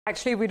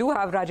Actually, we do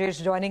have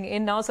Rajesh joining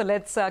in now, so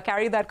let's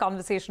carry that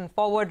conversation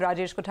forward.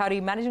 Rajesh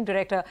Kothari, Managing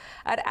Director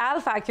at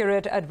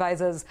AlfAccurate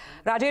Advisors.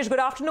 Rajesh, good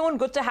afternoon.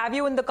 Good to have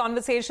you in the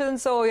conversation.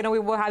 So, we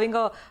were having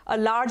a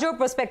larger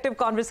perspective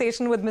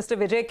conversation with Mr.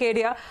 Vijay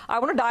Kedia. I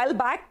want to dial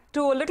back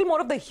to a little more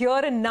of the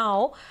here and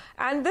now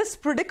and this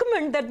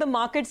predicament that the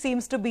market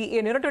seems to be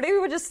in. Today we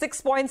were just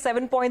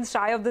 6.7 points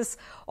shy of this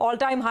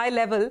all-time high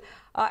level,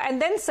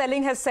 and then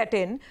selling has set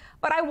in.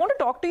 But I want to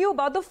talk to you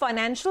about the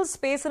financial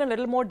space in a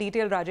little more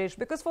detail, Rajesh,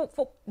 because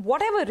for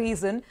whatever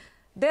reason,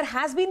 there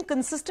has been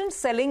consistent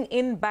selling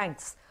in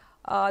banks.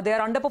 They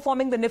are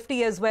underperforming the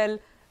Nifty as well.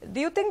 Do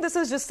you think this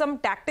is just some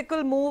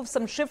tactical move,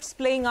 some shifts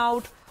playing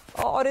out?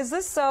 Or is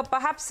this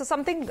perhaps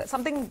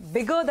something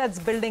bigger that's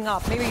building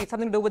up, maybe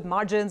something to do with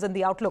margins and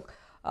the outlook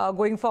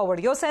going forward?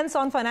 Your sense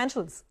on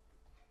financials?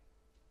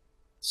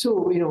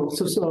 So,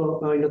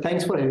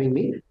 thanks for having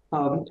me.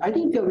 I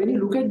think when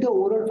you look at the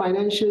overall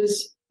financials,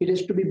 it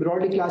has to be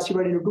broadly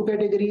classified into two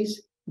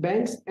categories: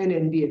 banks and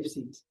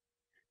NBFCs.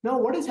 Now,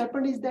 what has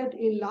happened is that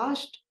in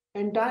last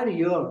entire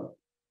year,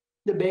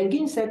 the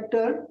banking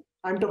sector,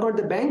 I'm talking about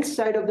the bank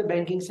side of the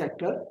banking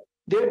sector,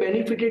 they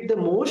benefited the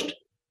most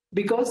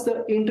because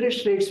the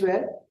interest rates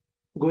were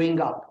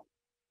going up.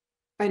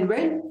 And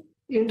when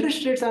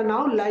interest rates are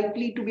now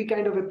likely to be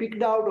kind of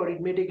picked out, or it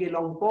may take a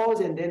long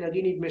pause and then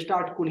again it may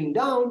start cooling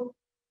down,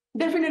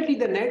 definitely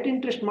the net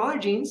interest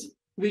margins,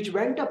 which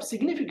went up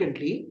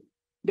significantly,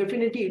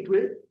 definitely it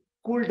will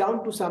cool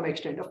down to some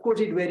extent. Of course,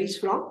 it varies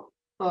from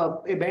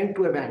a bank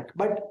to a bank.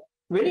 But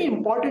very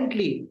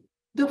importantly,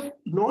 the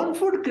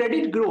non-food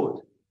credit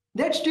growth,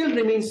 that still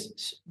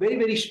remains very,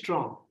 very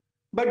strong.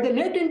 But the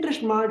net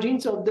interest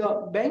margins of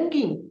the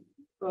banking,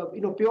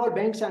 pure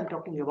banks I'm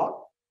talking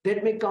about,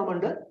 that may come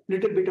under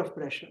little bit of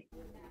pressure.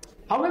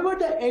 However,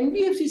 the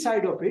NBFC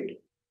side of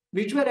it,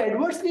 which were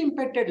adversely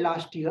impacted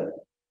last year,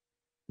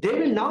 they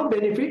will now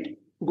benefit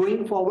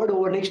going forward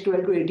over next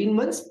 12 to 18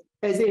 months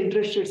as the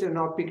interest rates have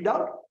now picked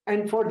out.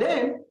 And for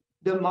them,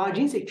 the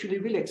margins actually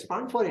will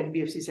expand for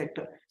NBFC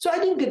sector. So I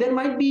think there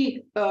might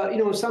be,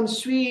 some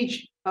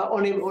switch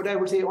on what I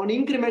would say on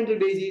incremental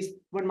basis,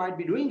 one might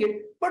be doing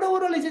it. But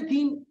overall, as a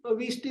theme,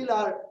 we still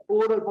are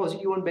overall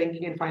positive on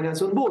banking and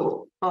finance on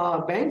both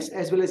banks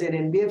as well as an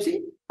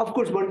NBFC. Of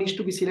course, one needs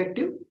to be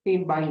selective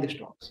in buying the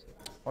stocks.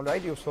 All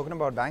right, you've spoken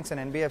about banks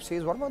and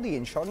NBFCs. What about the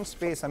insurance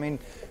space? I mean,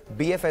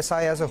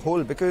 BFSI as a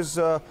whole, because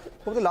over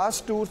the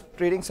last two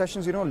trading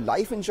sessions,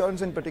 life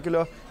insurance in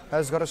particular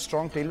has got a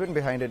strong tailwind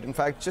behind it. In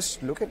fact,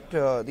 just look at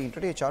the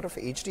intraday chart of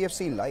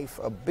HDFC Life,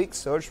 a big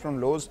surge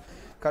from lows,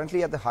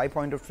 currently at the high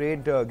point of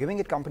trade. Giving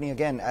it company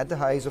again at the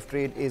highs of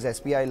trade is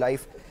SBI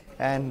Life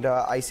and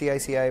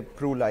ICICI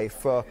Pru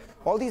Life.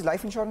 All these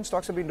life insurance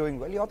stocks have been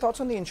doing well. Your thoughts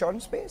on the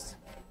insurance space?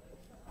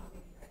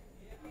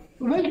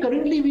 Well,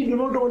 currently we do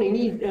not own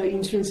any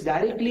insurance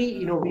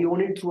directly. We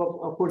own it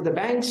through, of course, the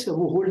banks who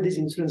hold these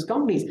insurance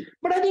companies.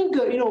 But I think,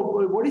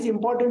 what is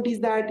important is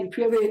that if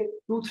you have a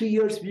 2-3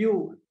 years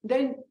view,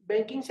 then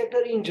banking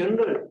sector in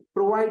general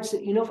provides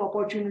enough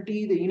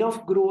opportunity,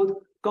 enough growth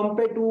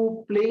compared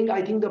to playing,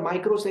 I think, the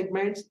micro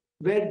segments,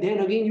 where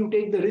then again you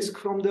take the risk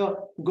from the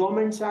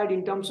government side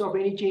in terms of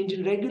any change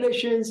in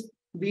regulations,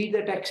 be it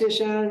the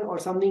taxation or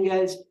something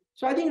else.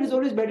 So I think it is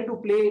always better to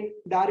play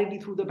directly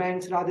through the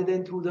banks rather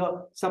than through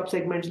the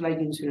sub-segments like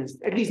insurance.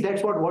 At least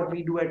that's what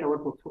we do at our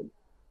portfolio.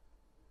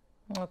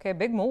 Okay,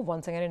 big move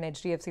once again in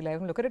HDFC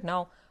Life. Look at it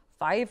now,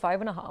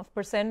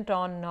 5.5%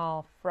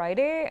 on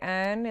Friday,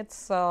 and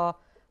it's the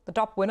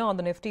top winner on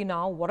the Nifty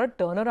now. What a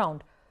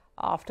turnaround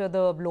after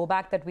the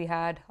blowback that we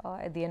had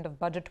at the end of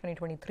Budget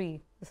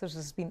 2023. This has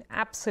just been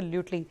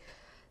absolutely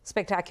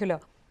spectacular.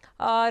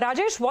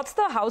 Rajesh, what's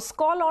the house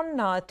call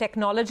on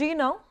technology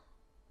now?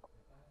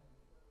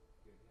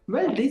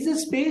 Well, this is a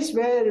space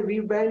where we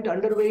went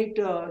underweight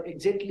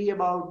exactly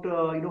about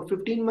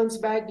 15 months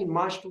back in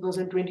March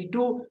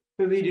 2022,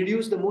 where we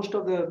reduced the most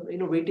of the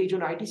weightage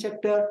on IT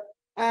sector,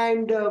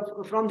 and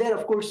from there,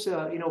 of course,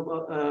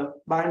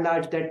 by and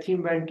large, that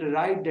theme went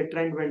right, the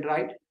trend went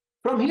right.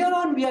 From here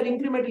on, we are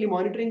incrementally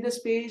monitoring the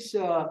space.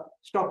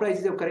 Stock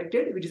prices have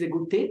corrected, which is a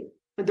good thing.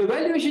 But the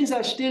valuations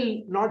are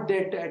still not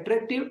that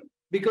attractive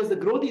because the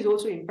growth is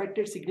also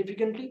impacted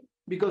significantly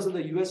because of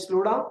the US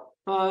slowdown.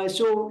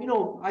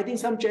 I think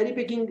some cherry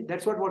picking,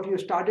 that's what you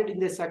started in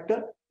this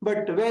sector,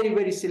 but very,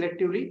 very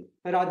selectively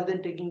rather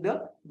than taking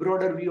the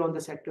broader view on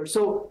the sector.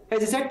 So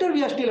as a sector,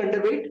 we are still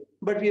underweight,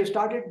 but we have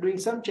started doing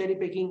some cherry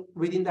picking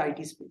within the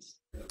IT space.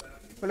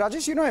 Well,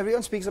 Rajesh,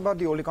 everyone speaks about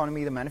the old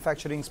economy, the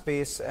manufacturing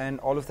space and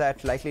all of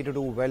that likely to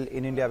do well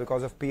in India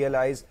because of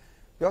PLIs.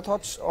 Your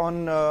thoughts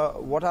on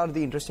what are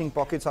the interesting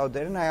pockets out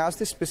there? And I ask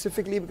this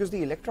specifically because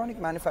the electronic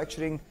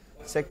manufacturing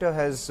sector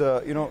has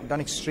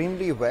done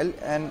extremely well,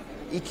 and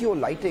EKO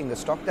Lighting, the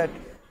stock that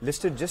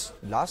listed just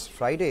last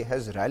Friday,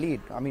 has rallied.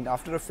 I mean,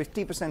 after a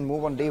 50%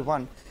 move on day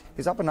one,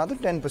 is up another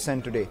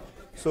 10% today.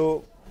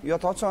 So your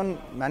thoughts on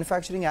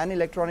manufacturing and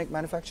electronic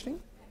manufacturing?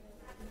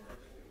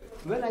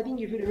 Well, I think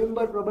if you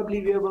remember,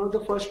 probably we are one of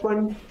the first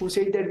one who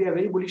said that we are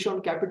very bullish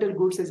on capital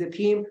goods as a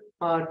theme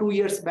 2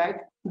 years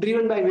back,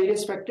 driven by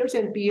various factors,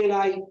 and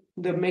PLI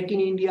the Make in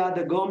India,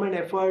 the government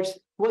efforts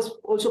was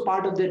also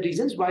part of the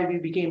reasons why we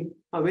became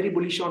very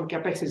bullish on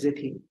capex as a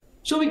theme.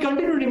 So we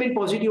continue to remain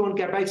positive on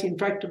capex. In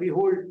fact, we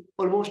hold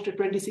almost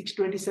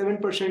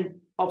 26-27%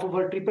 of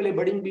our AAA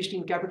budding beast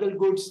in capital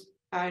goods.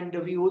 And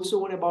we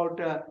also own about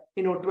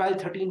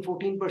 12, 13,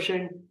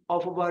 14%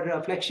 of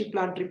our flagship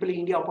plan AAA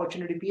India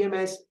Opportunity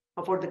PMS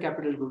for the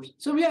capital goods.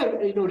 So we are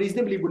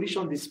reasonably bullish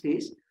on this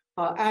space.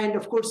 And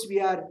of course, we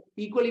are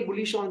equally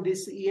bullish on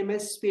this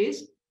EMS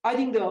space. I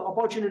think the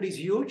opportunity is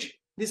huge.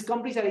 These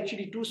companies are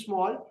actually too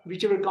small.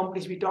 Whichever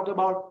companies we talk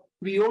about,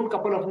 we own a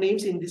couple of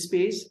names in this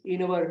space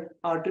in our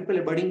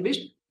AAA budding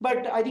beast.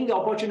 But I think the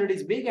opportunity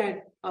is big,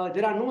 and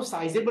there are no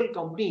sizable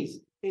companies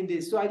in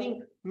this. So I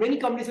think many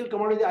companies will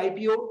come out of the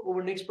IPO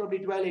over the next probably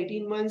 12,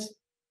 18 months.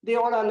 They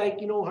all are like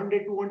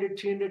 100, 200,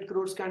 300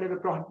 crores kind of a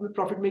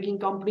profit-making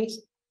companies.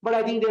 But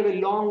I think they have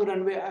a long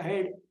runway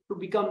ahead to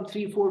become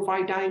 3, 4,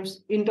 5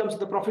 times in terms of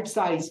the profit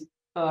size,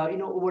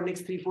 over the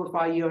next 3, 4,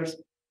 5 years.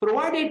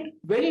 Provided,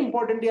 very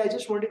importantly, I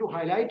just wanted to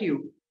highlight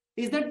you,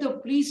 is that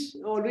please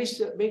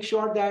always make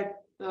sure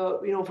that,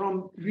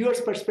 from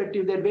viewers'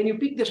 perspective, that when you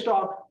pick the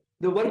stock,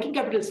 the working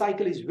capital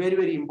cycle is very,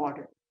 very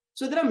important.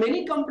 So there are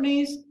many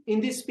companies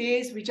in this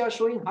space which are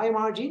showing high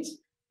margins,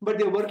 but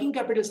their working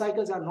capital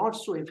cycles are not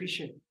so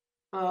efficient.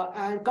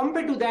 And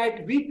compared to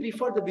that, we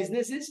prefer the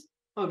businesses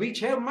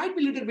which might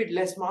be a little bit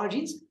less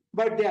margins,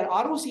 but their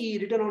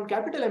ROCE, return on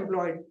capital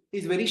employed,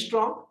 is very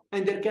strong,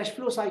 and their cash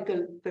flow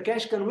cycle, the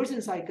cash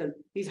conversion cycle,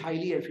 is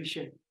highly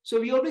efficient. So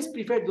we always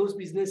prefer those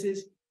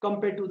businesses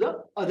compared to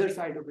the other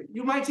side of it.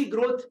 You might see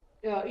growth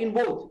in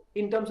both,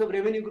 in terms of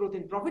revenue growth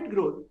and profit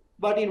growth,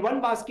 but in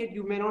one basket,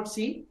 you may not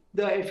see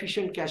the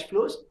efficient cash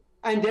flows,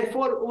 and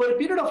therefore, over a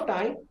period of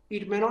time,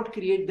 it may not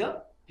create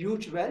the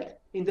huge wealth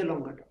in the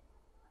longer term.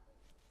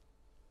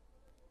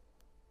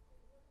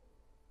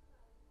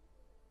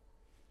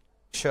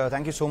 Sure.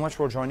 Thank you so much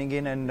for joining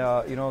in and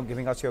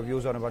giving us your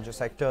views on a bunch of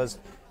sectors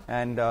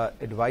and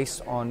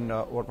advice on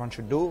what one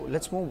should do.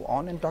 Let's move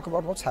on and talk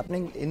about what's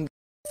happening in